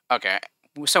 Okay,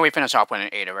 so we finished off with an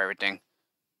 8 of everything.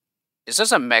 Is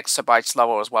this a MegSEBytes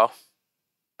level as well?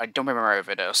 I don't remember if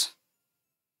it is.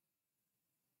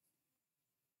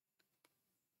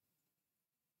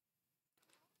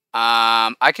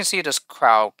 I can see this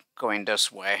crowd going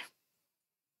this way.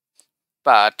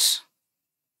 But,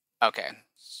 okay,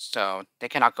 so they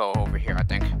cannot go over here, I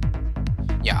think.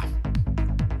 Yeah.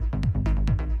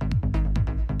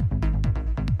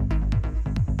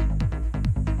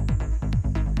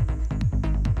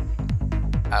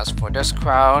 As for this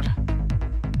crowd...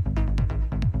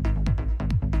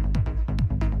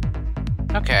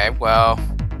 Okay, well...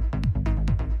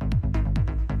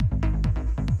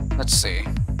 Let's see.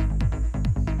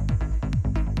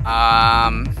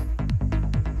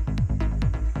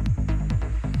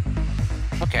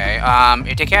 Okay,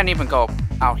 if they can't even go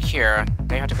out here,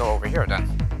 they have to go over here then.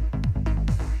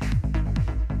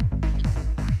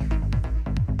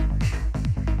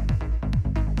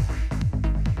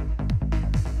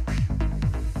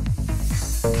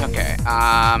 Okay,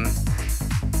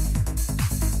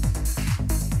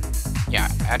 yeah,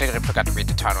 I think I forgot to read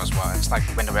the title as well. It's like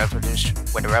when the revolution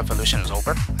is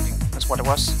over. I think that's what it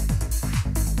was.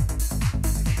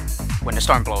 When the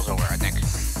storm blows over, I think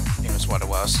that's what it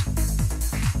was.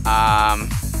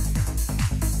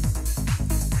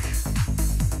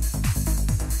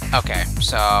 Okay,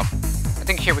 so I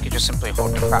think here we could just simply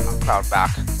hold the crowd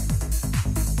back.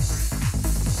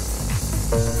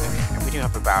 Okay, and we do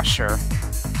have a basher.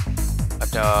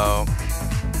 Although,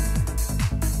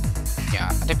 yeah,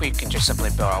 I think we can just simply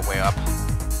build our way up.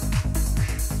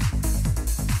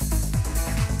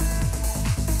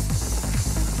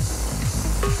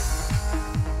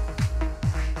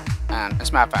 And as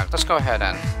a matter of fact, let's go ahead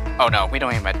and... Oh no, we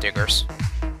don't even have diggers.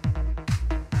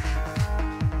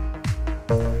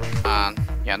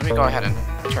 Yeah, let me go ahead and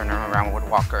turn them around with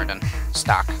Walker and then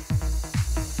stack.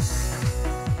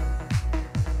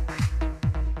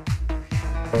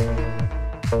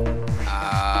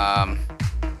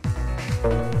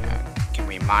 Can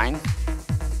we mine?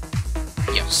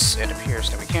 Yes, it appears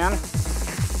that we can.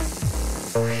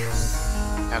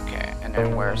 Okay, and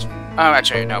then where's... Oh,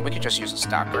 actually, no, we could just use a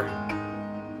stacker.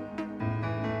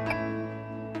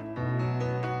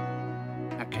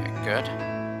 Okay, good.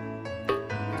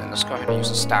 Then let's go ahead and use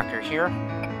a stacker here.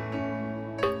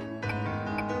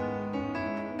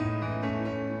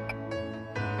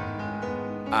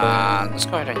 Let's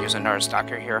go ahead and use another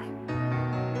stacker here.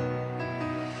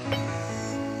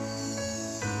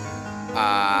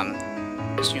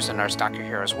 Let's use another stacker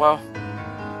here as well.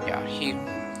 Yeah, he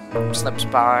slips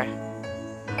by.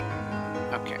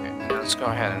 Okay, and let's go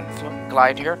ahead and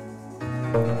glide here.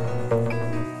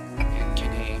 And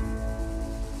can he...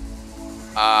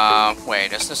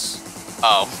 wait, is this...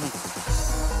 Oh.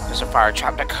 There's a fire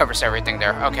trap that covers everything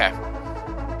there. Okay.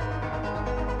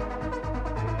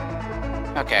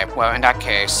 Okay, well, in that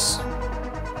case...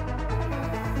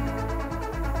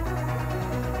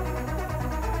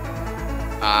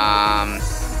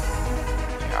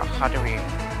 yeah, how do we...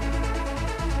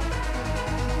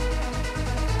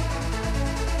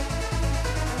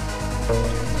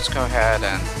 Let's go ahead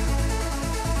and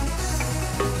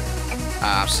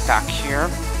stack here.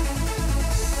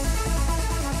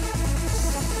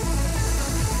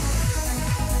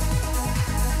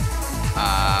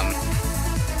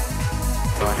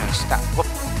 Go ahead and stack. Whoop.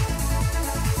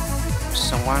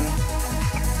 Someone.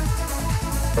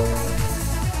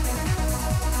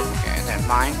 Okay, and then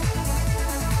mine.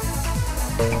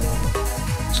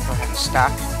 Let's go ahead and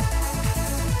stack.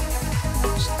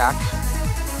 Stack.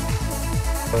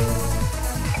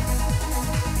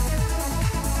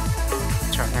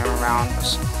 Turn him around.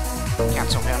 Let's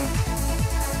cancel him.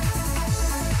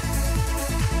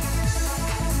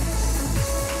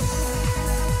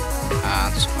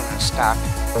 Let's go ahead and stack.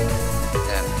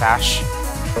 Then bash.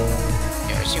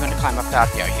 Yeah, is he going to climb up that?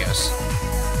 Yeah, he is.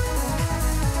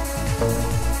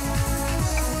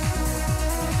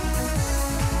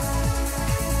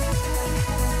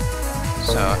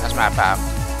 So, as a matter of fact,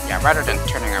 yeah, rather than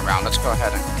turning around, let's go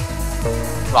ahead and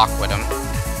block with him.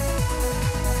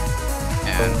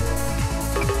 And,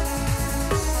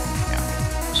 yeah,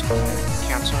 let's go ahead and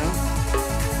cancel him.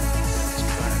 Let's go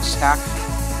ahead and stack.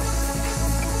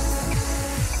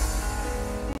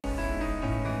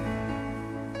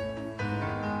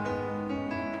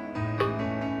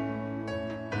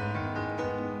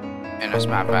 And as a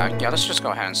matter of fact, yeah, let's just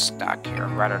go ahead and stack here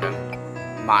rather than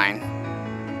mine.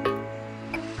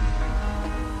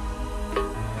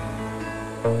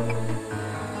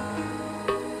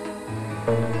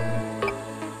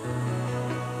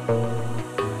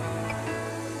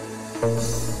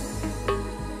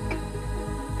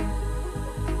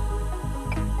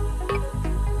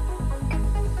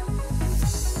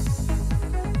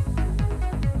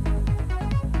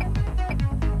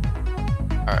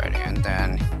 Alrighty, and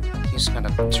then he's gonna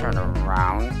turn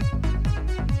around.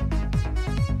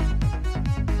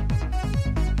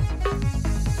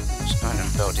 Just go ahead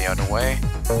and build the other way.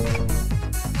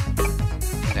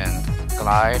 And then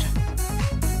glide.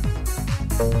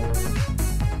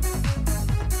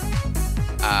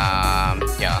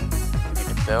 Yeah, need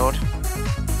to build.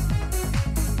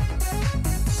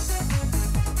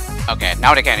 Okay,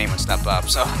 now they can't even step up,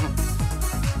 so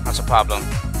that's a problem.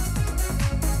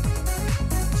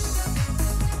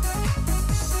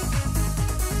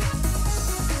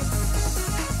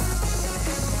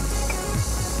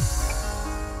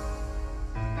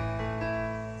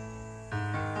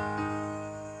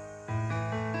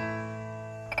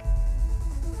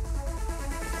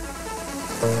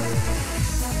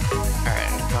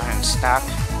 Alright, go ahead and stack.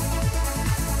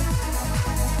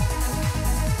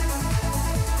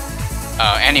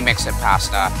 Oh, and he makes it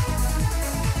past that.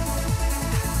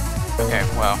 Okay,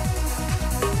 well.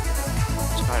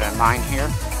 Let's go ahead and mine here.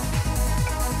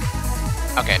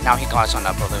 Okay, now he glides on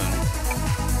that balloon.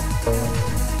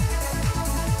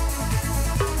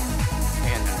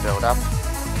 Okay, and then build up.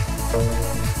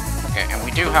 Okay, and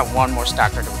we do have one more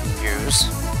stacker that we can use.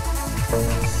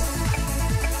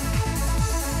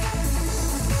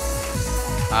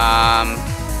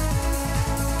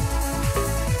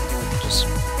 Just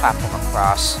platform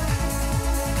across.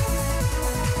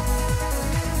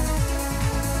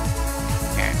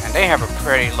 Okay, and they have a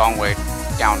pretty long way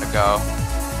down to go.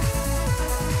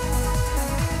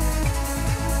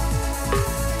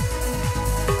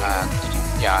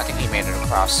 Yeah, I think he made it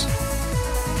across.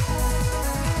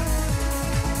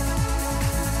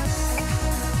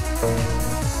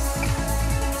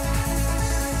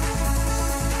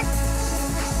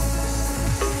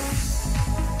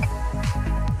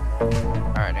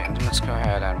 Alright, and let's go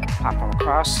ahead and pop him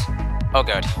across. Oh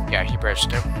good, yeah, he bridged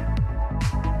too.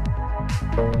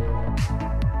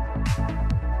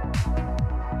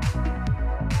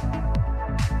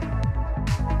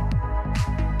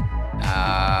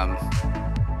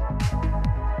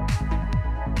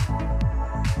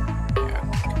 Yeah,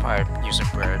 could probably use a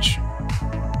bridge.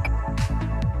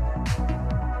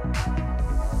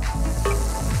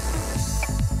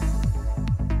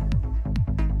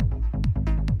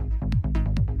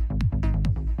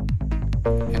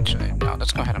 Actually, no,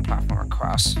 let's go ahead and platform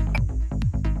across.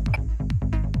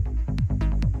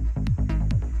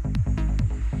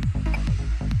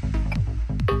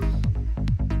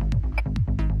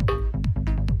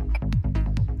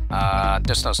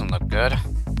 This doesn't look good.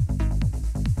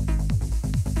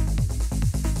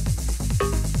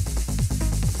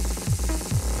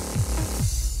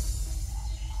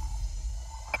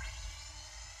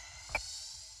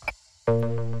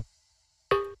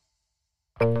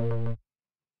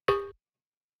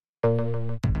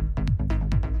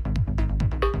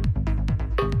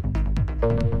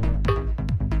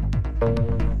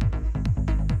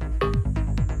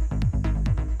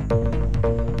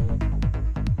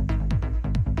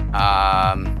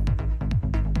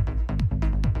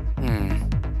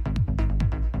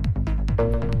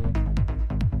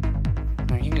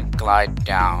 You can glide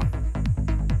down.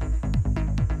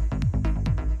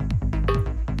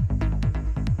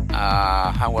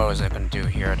 How well is it gonna do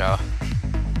here, though?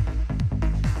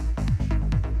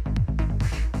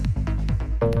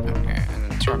 Okay,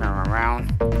 and then turn him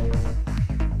around.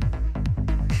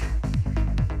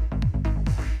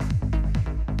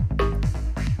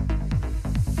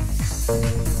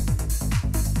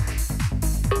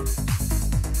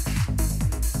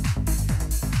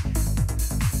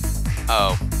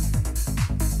 Oh.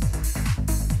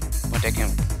 Well, they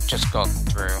can just go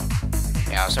through.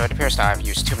 Yeah, so it appears that I've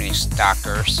used too many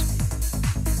stackers.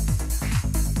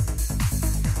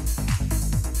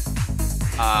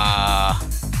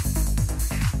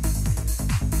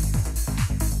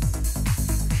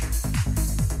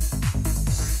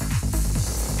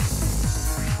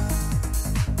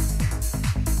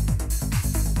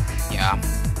 Yeah.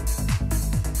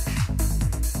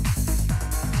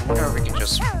 I wonder if we can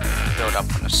just build up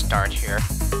from the start here.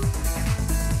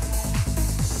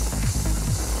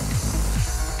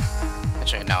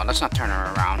 Actually, no, let's not turn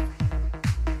her around.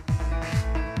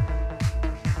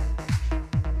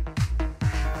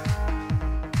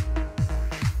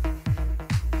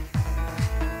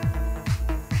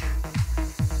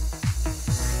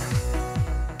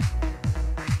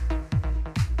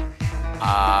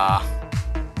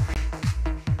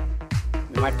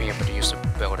 We might be able to use a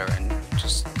builder and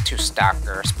just 2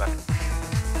 stackers, but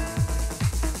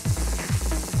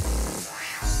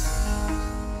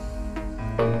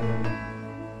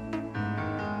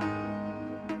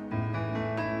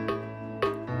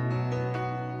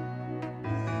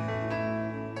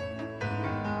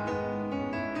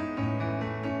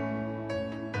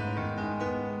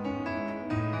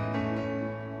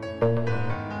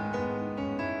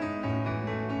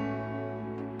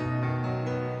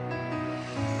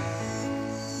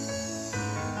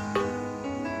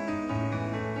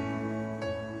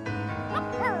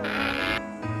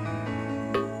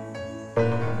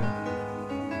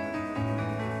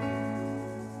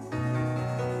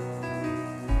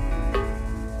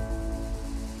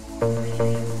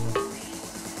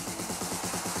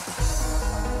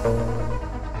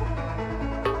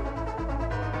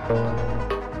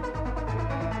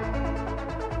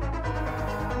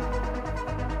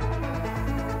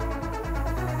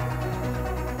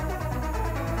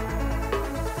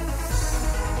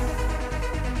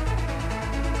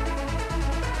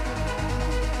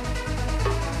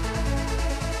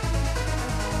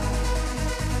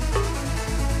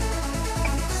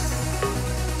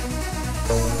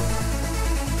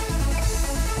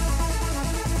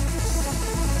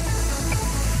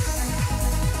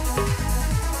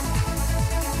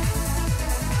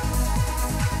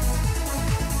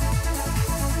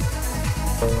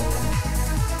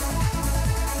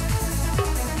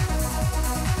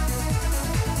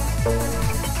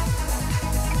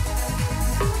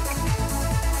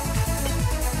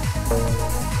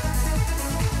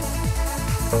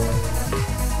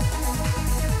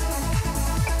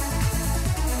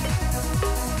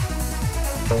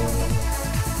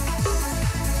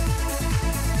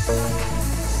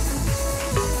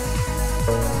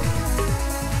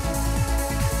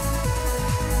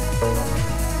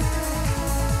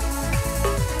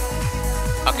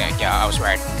okay, yeah, I was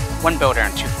right. 1 builder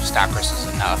and 2 stackers is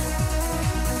enough.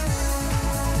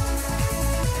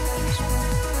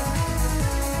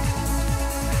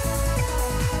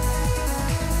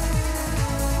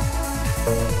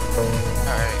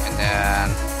 Alright, and then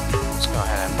let's go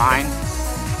ahead and mine.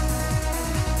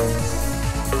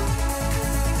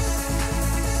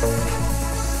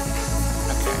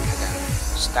 Okay, and then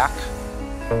stack.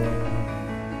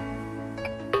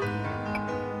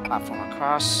 Platform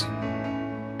across.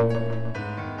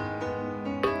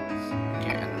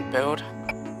 Okay, and then build.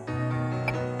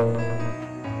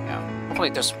 Yeah,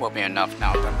 hopefully this will be enough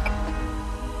now, but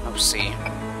we'll see.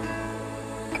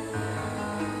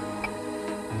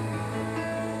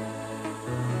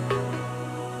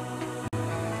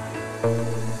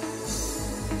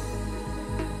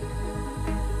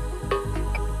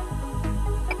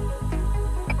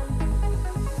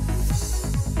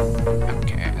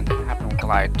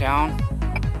 slide down.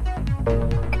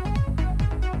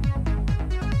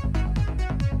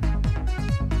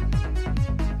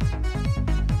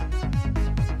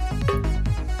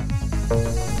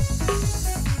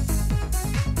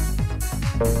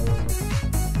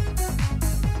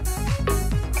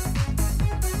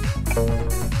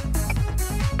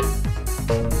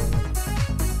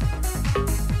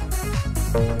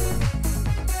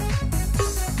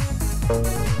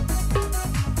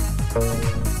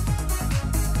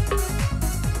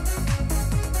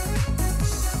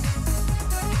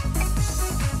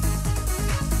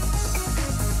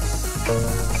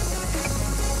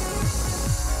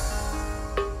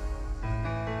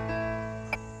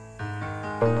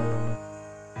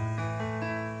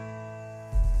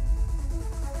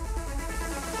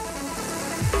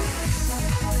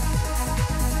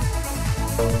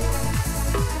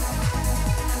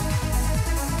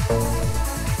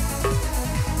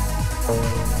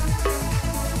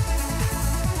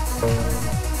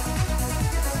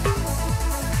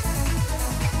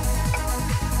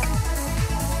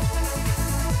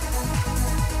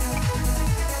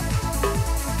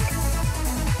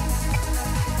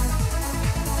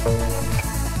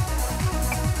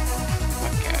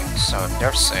 So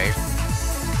they're safe.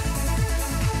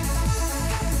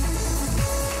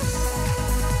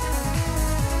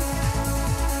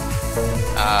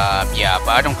 Yeah,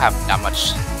 but I don't have that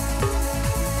much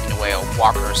in the way of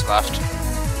walkers left.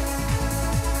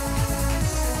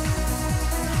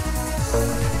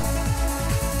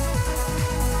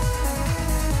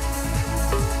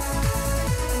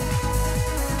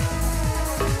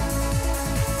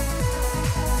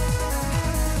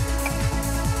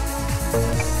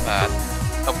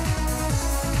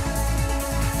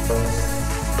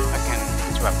 I can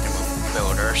interrupt the move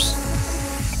builders.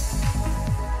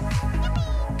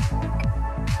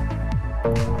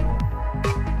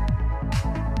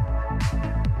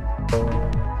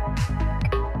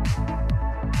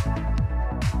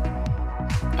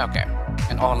 Okay,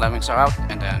 and all lemmings are out,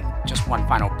 and then just one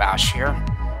final bash here,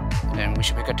 and then we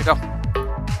should be good to go.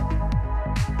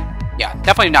 Yeah,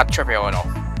 definitely not trivial at all,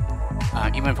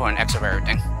 even for an X of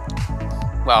everything.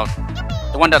 Well,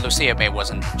 the one that Lucia made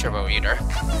wasn't trivial either.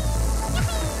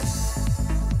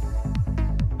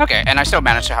 Okay, and I still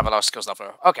managed to have a lot of skills left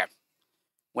over. Okay,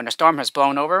 when the storm has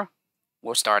blown over,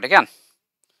 we'll start again.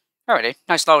 Alrighty,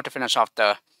 nice level to finish off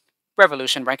the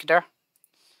Revolution rank there.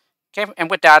 Okay,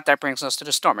 and with that, that brings us to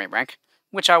the Stormy rank,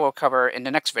 which I will cover in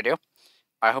the next video.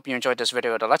 I hope you enjoyed this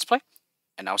video of the Let's Play,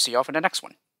 and I'll see you all for the next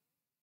one.